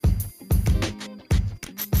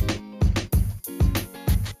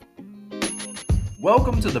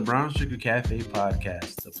Welcome to the Brown Sugar Café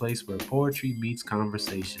podcast, the place where poetry meets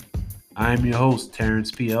conversation. I am your host,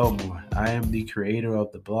 Terrence P. Elmore. I am the creator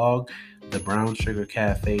of the blog,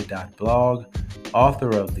 theBrownSugarCafe.blog,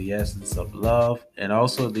 author of The Essence of Love, and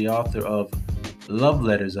also the author of Love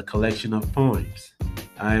Letters, a collection of poems.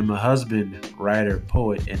 I am a husband, writer,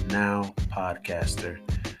 poet, and now podcaster.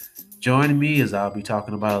 Join me as I'll be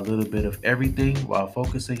talking about a little bit of everything while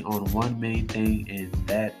focusing on one main thing, and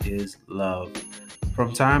that is love.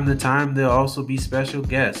 From time to time, there'll also be special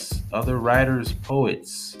guests, other writers,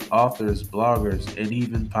 poets, authors, bloggers, and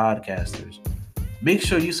even podcasters. Make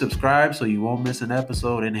sure you subscribe so you won't miss an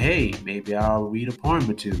episode, and hey, maybe I'll read a poem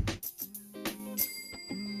or two.